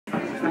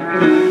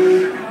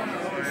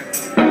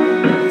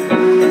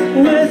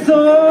with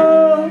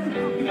all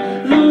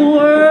the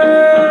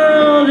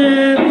world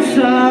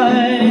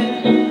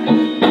inside,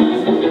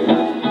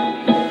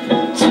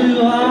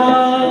 to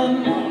all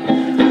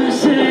who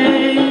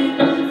say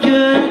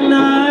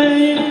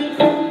goodnight.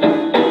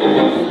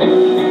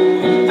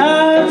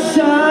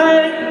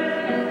 Outside,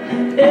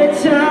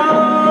 it's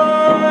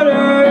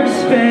outer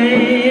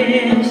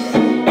space.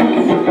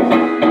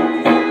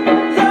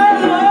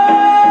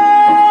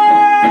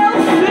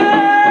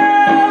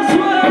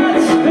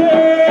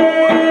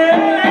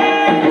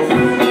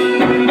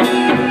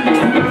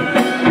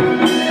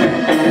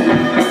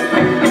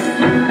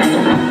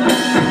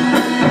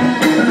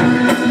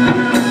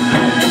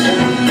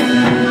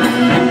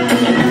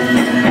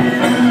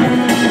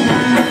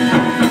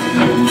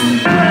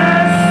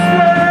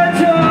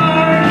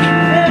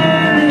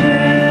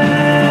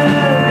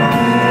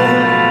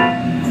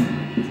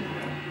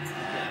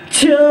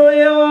 Till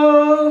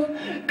you'll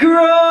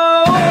grow.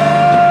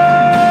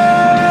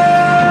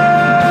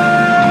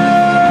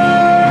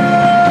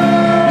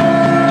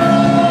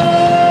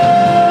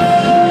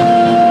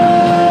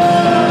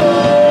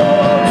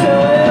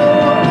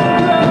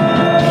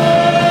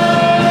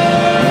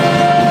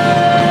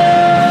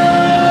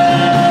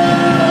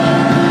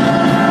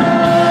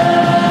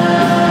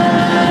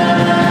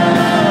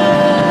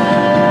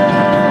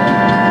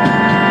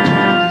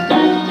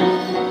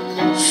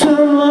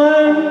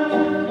 Someone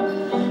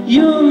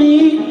you'll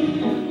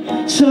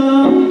meet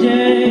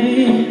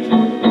someday.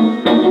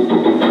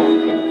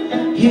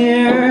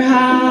 Hear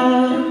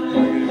how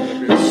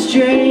the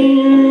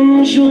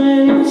strange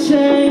winds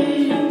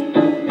say.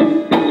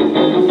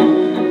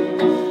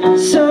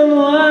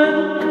 Someone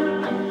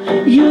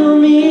you'll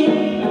meet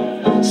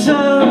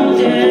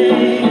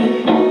someday.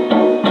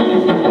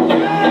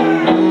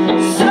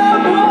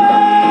 Someone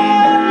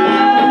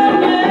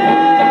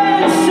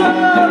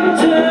you'll meet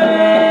someday.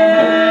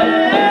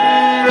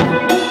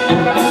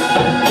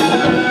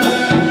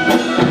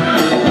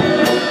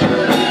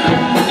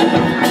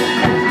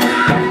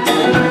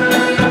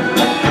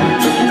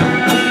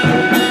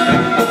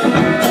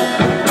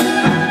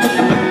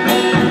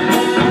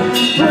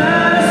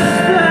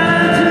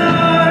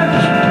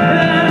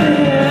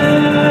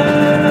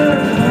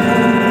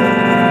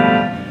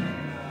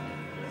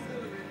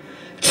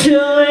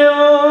 Till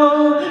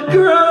you'll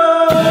grow.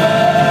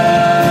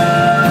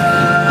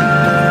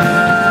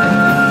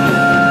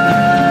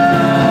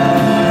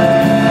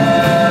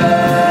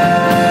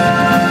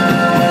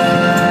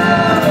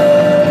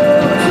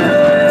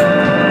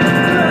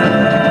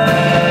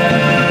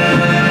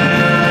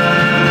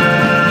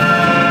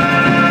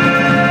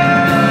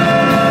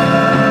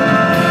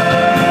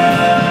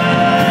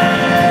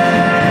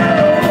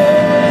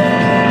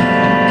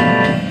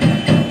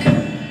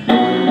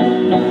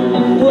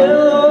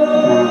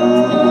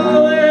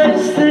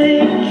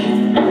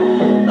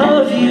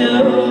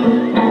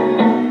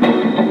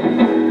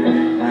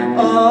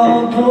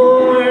 All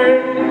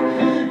born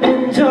in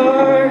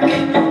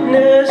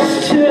darkness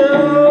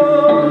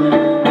too,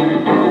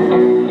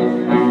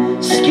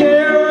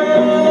 scared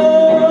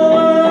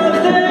of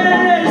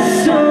these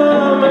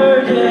summer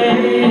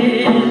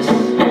days,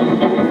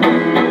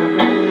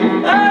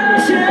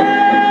 until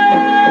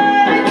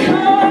they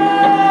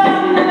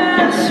come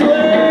this way.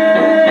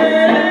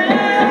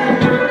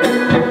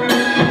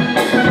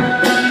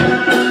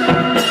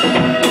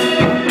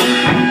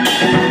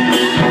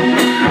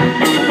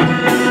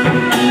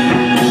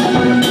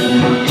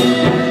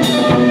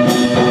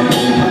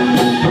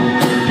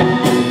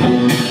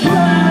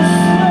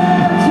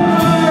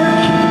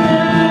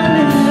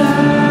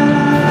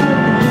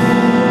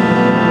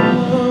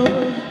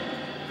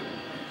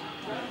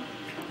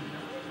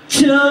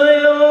 Till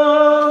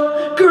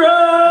you'll grow.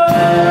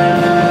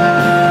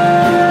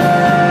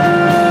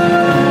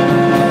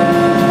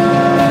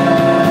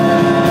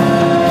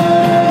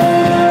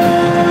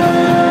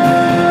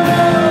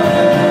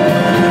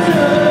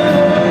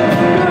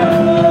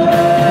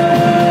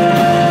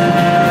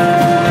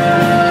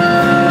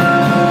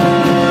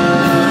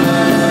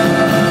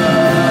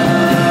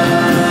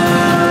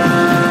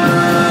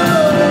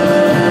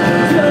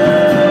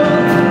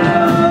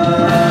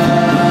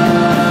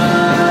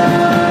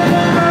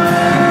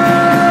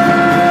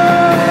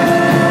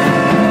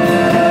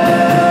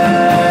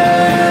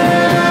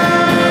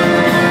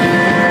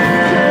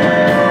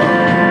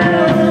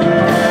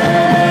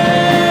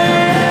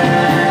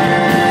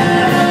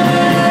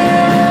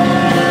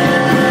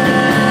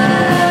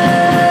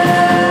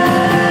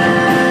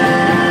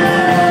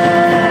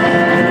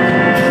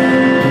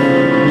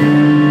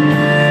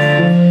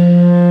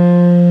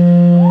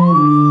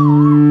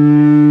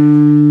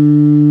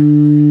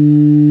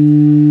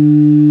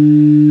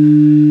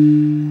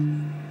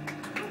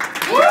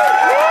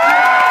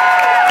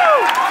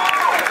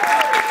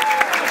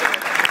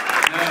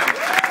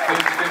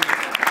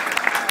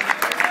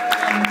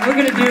 We're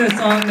going to do a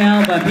song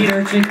now by Pete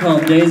Urchin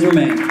called Days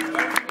Remain.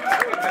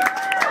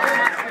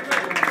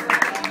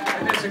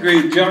 I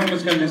disagree. John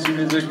was going to do some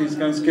music. He's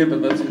going to skip it.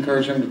 Let's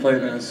encourage him to play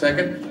it in a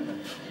second.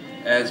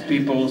 as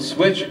people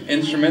switch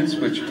instruments,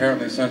 which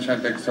apparently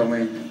Sunshine Fix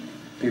only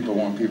people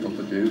want people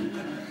to do.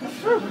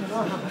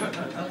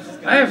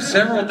 I have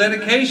several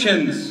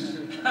dedications.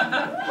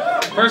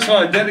 First of all,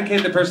 I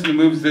dedicate the person who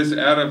moves this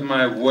out of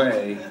my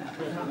way.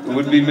 It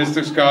would be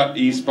Mr. Scott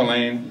E.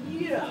 Spillane.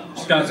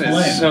 Scott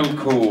Spillane. It's so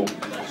cool.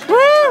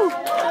 Woo!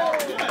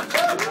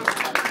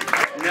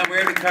 Now we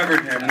already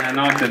covered him. And I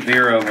knocked a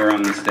beer over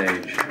on the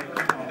stage.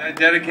 I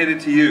dedicate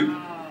it to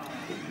you.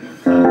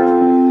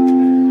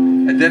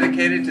 I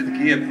dedicate it to the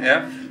key of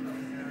F,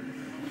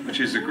 which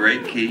is a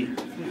great key.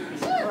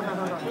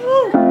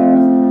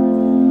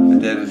 I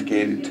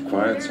dedicate it to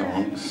quiet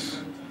songs.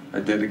 I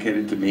dedicate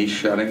it to me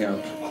shutting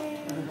up.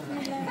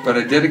 But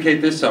I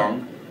dedicate this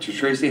song to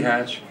Tracy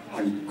Hatch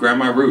and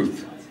Grandma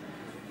Ruth,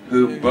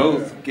 who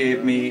both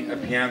gave me a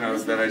piano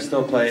that I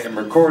still play and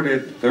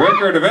recorded the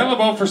record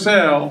available for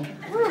sale.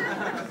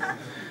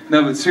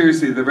 No, but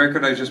seriously, the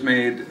record I just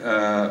made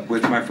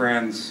with my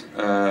friends,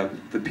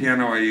 the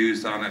piano I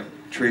used on it,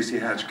 Tracy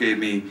Hatch gave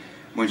me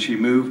when she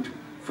moved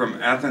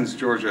from Athens,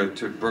 Georgia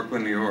to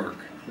Brooklyn, New York.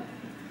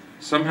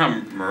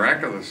 Somehow,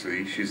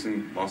 miraculously, she's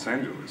in Los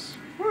Angeles.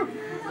 Woo.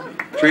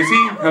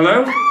 Tracy,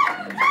 hello?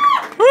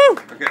 Woo.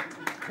 Okay,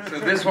 so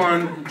this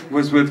one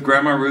was with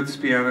Grandma Ruth's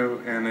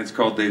piano, and it's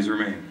called Days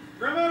Remain.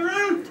 Grandma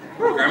Ruth!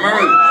 Grandma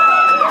Ruth!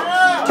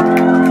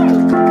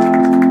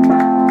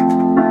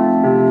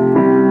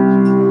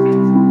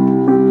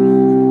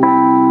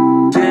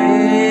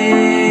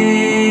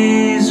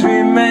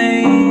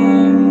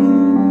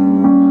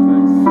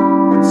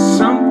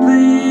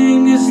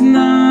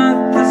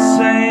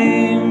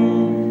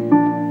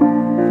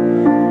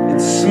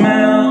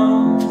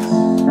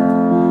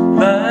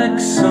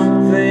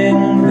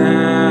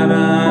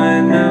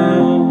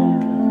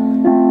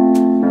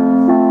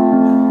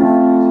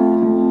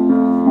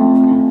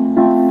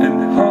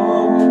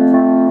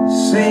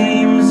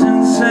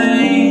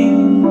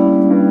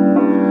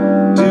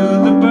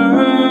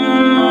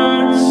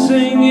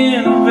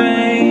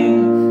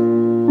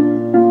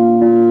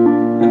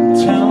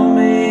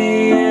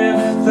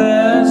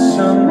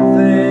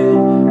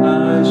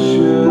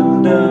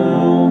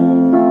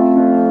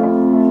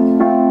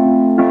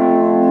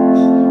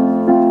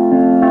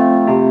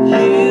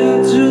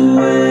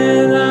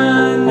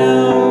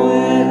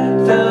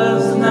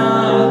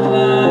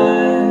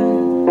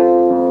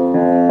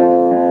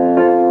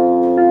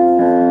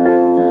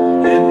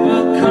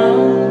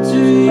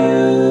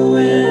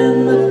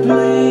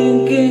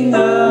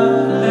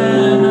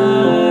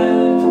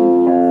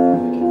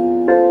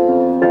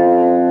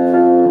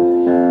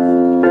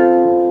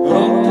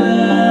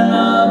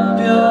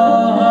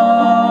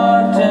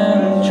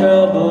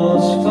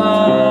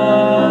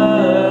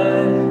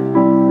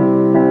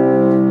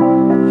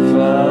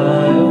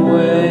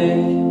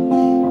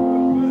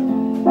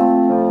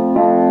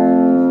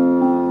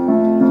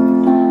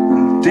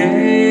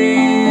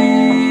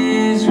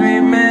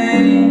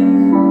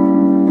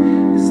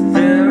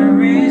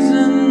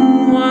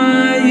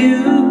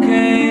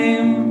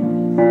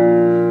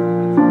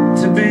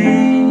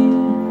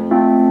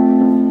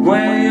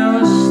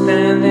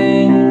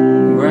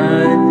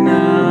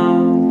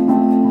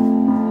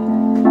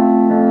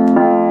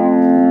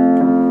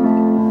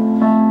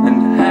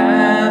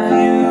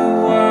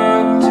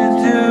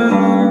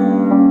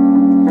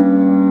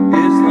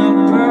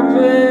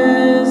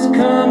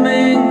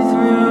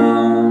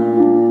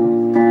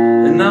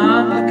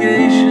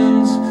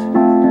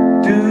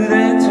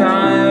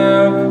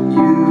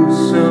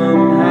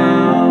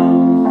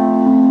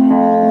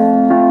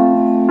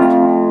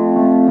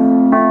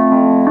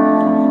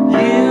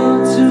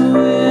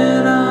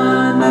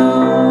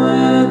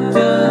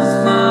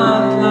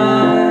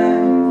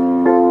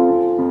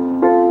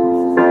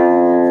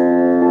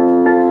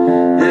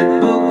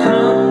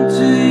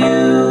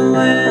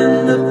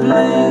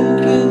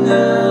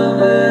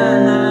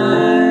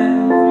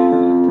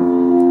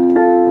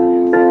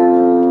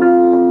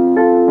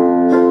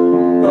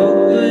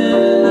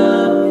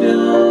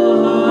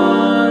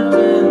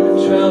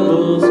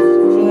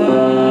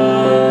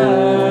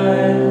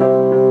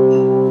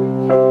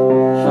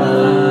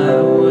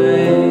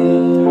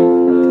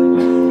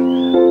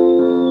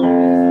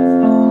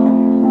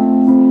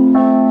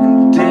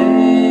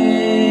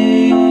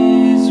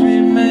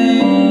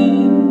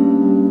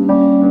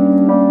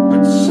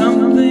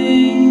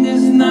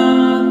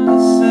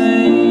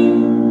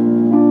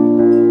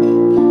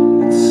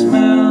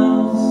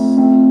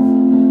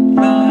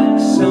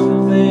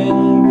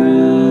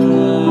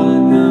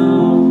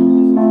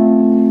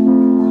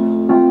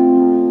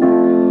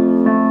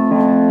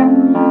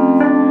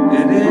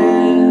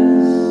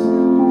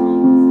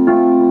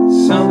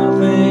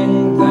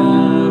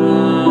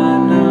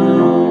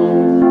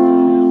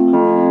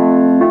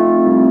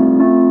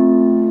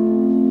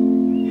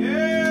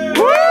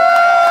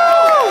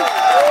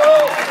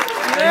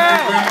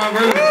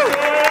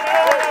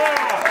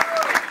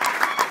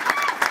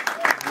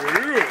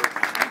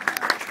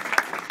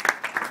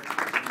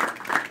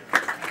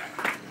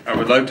 I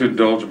would like to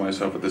indulge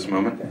myself at this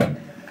moment.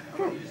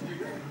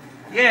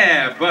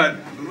 Yeah, but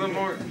a little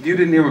more. You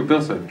didn't hear what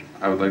Bill said.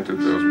 I would like to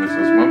indulge myself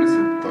a moment.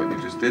 I thought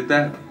you just did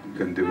that. You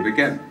can do it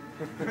again.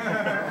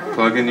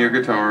 Plug in your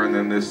guitar and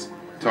then this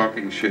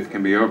talking shit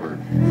can be over.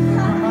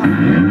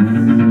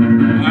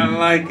 I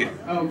like it.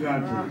 Oh,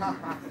 God.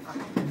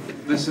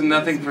 This is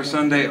Nothing for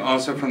Sunday,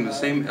 also from the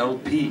same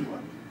LP.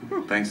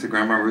 Thanks to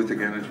Grandma Ruth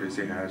again and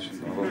Tracy Hatch and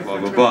blah, blah, blah,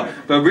 blah, blah.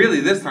 But really,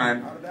 this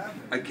time,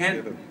 I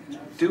can't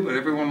do what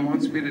everyone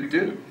wants me to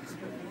do.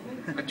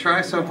 I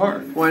try so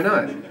hard. Why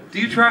not? Do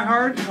you try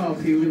hard? Oh,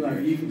 Pete, we love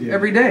it. You can do it.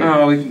 Every day.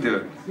 Oh, we can do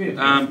it.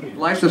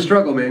 Life's a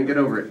struggle, man. Get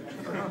over it.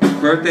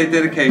 Birthday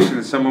dedication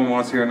if someone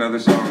wants to hear another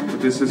song.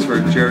 But this is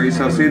for Jerry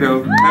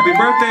Salcido. Happy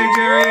birthday,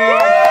 Jerry!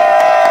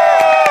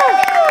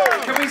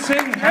 Can we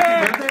sing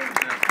happy birthday?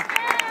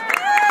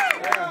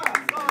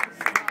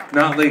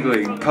 Not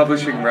legally,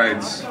 publishing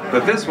rights.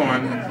 But this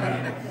one,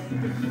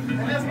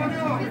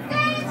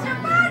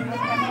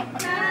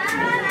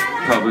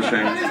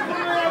 publishing.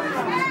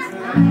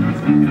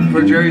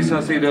 For Jerry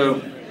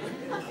Salcido,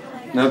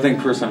 Nothing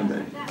for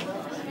Sunday.